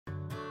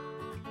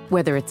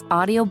Whether it's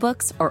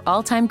audiobooks or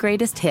all-time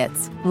greatest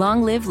hits,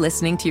 long live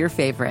listening to your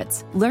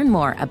favorites. Learn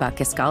more about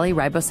Kisqali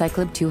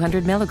Ribociclib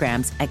 200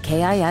 milligrams at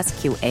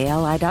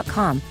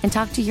KISQALI.com and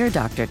talk to your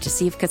doctor to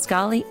see if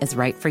Kisqali is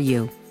right for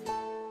you.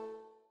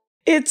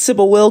 It's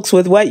Sybil Wilkes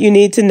with what you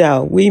need to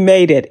know. We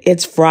made it.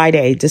 It's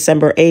Friday,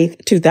 December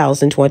 8th,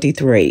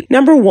 2023.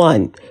 Number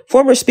 1,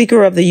 former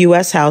Speaker of the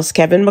U.S. House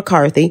Kevin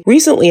McCarthy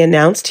recently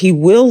announced he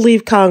will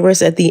leave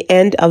Congress at the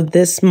end of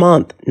this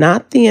month,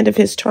 not the end of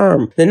his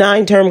term. The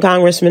 9-term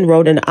congressman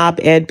wrote an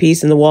op-ed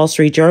piece in the Wall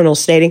Street Journal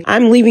stating,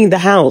 "I'm leaving the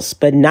House,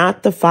 but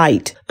not the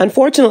fight."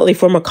 Unfortunately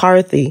for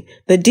McCarthy,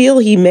 the deal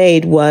he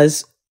made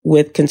was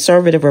with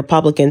conservative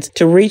Republicans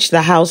to reach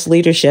the House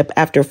leadership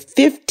after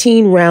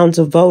 15 rounds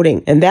of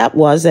voting. And that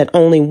was that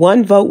only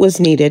one vote was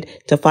needed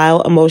to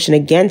file a motion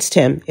against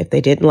him if they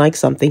didn't like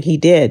something he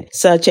did,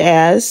 such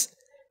as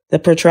the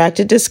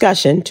protracted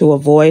discussion to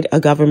avoid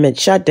a government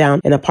shutdown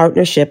and a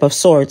partnership of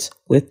sorts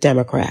with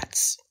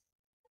Democrats.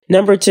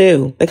 Number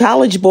 2, the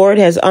College Board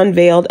has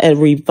unveiled a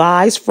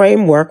revised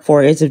framework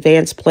for its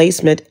advanced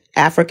placement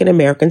African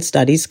American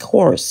Studies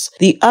course.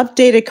 The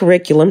updated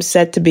curriculum,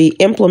 set to be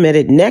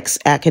implemented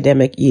next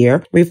academic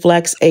year,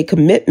 reflects a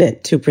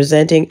commitment to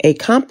presenting a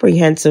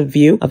comprehensive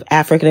view of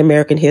African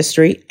American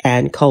history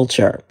and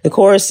culture. The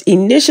course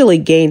initially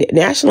gained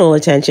national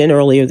attention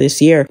earlier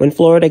this year when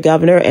Florida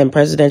Governor and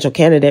presidential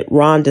candidate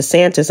Ron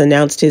DeSantis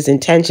announced his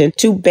intention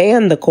to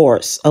ban the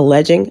course,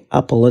 alleging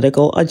a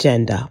political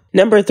agenda.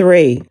 Number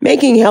 3,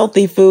 making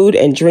healthy food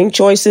and drink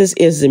choices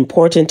is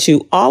important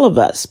to all of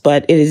us,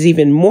 but it is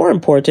even more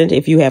important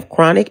if you have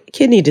chronic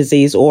kidney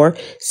disease or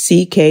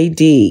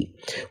CKD.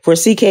 For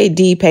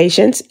CKD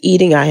patients,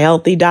 eating a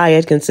healthy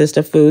diet consists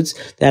of foods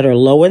that are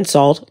low in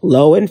salt,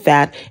 low in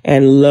fat,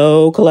 and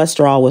low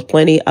cholesterol with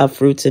plenty of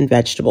fruits and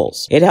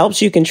vegetables. It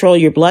helps you control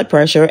your blood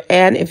pressure,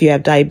 and if you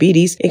have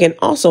diabetes, it can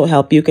also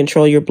help you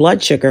control your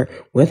blood sugar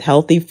with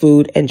healthy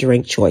food and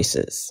drink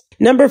choices.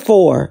 Number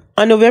 4,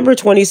 on November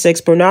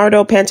 26,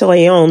 Bernardo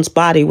Pantaleon's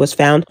body was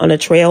found on a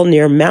trail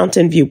near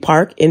Mountain View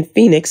Park in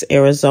Phoenix,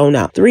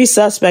 Arizona. 3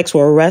 suspects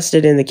were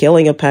arrested in the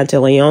killing of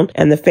Pantaleon,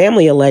 and the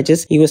family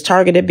alleges he was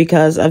targeted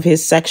because of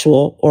his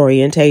sexual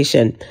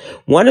orientation.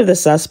 One of the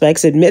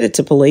suspects admitted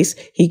to police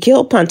he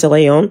killed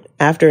Pantaleon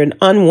after an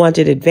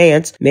unwanted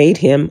advance made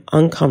him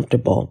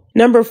uncomfortable.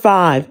 Number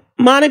 5,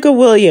 Monica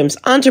Williams,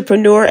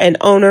 entrepreneur and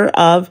owner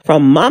of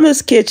From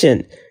Mama's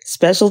Kitchen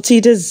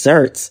Specialty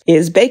Desserts,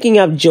 is baking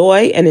up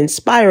joy and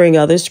inspiring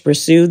others to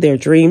pursue their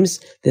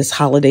dreams this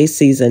holiday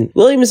season.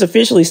 Williams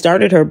officially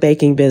started her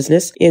baking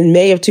business in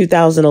May of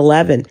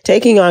 2011,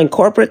 taking on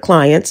corporate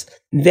clients,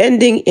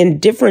 vending in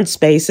different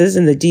spaces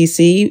in the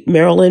D.C.,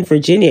 Maryland,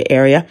 Virginia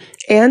area,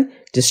 and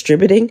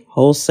distributing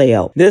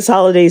wholesale. This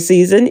holiday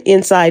season,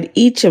 inside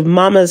each of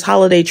Mama's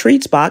Holiday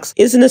Treats box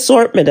is an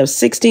assortment of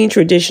 16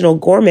 traditional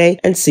gourmet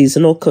and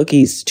seasonal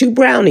cookies, 2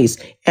 brownies,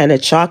 and a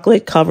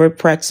chocolate-covered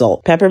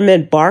pretzel,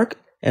 peppermint bark,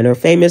 and her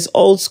famous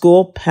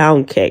old-school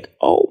pound cake.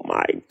 Oh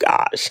my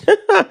gosh.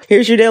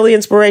 Here's your daily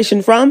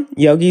inspiration from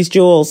Yogi's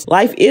Jewels.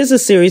 Life is a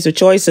series of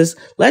choices.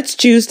 Let's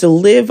choose to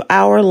live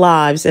our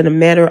lives in a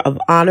manner of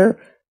honor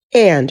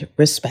and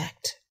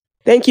respect.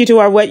 Thank you to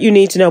our What You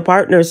Need to Know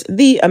partners,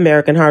 the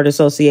American Heart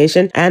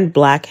Association and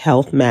Black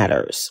Health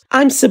Matters.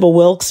 I'm Sybil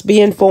Wilkes. Be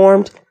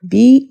informed,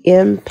 be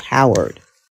empowered.